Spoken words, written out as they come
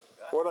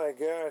What I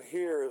got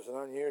here is an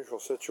unusual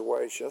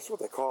situation. That's what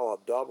they call a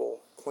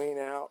double clean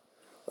out.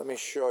 Let me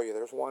show you.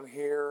 There's one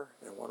here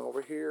and one over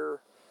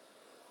here.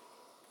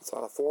 It's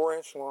on a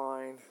 4-inch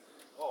line.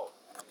 Oh.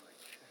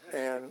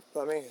 And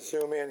let me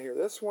zoom in here.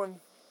 This one,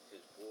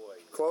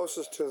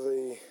 closest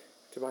to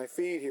my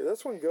feet here,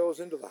 this one goes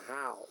into the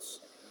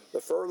house.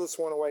 The furthest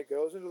one away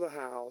goes into the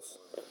house.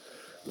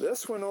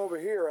 This one over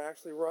here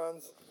actually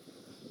runs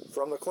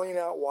from the clean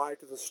out Y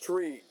to the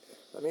street.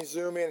 Let me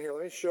zoom in here.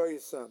 Let me show you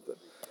something.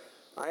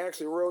 I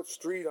actually wrote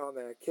street on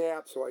that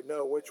cap so I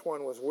know which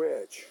one was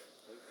which.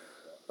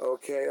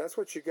 Okay, that's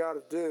what you got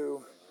to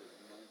do.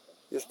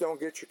 Just don't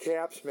get your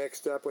caps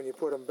mixed up when you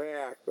put them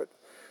back. But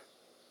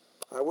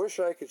I wish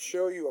I could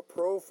show you a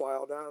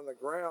profile down on the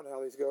ground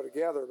how these go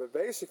together. But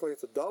basically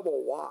it's a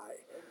double Y.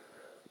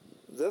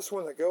 This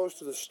one that goes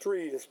to the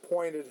street is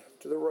pointed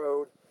to the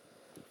road.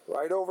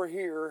 Right over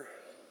here,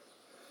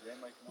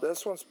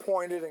 this one's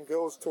pointed and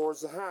goes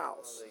towards the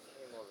house.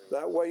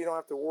 That way you don't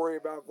have to worry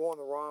about going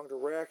the wrong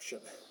direction.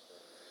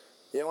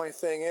 The only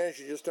thing is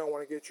you just don't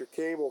want to get your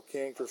cable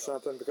kinked or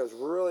something because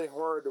it's really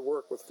hard to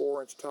work with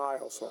 4-inch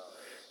tile. So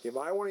you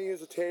might want to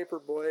use a taper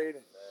blade,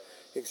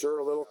 exert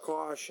a little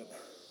caution.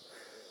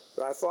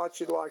 But I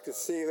thought you'd like to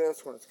see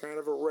this one. It's kind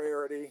of a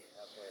rarity.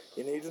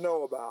 You need to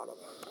know about them.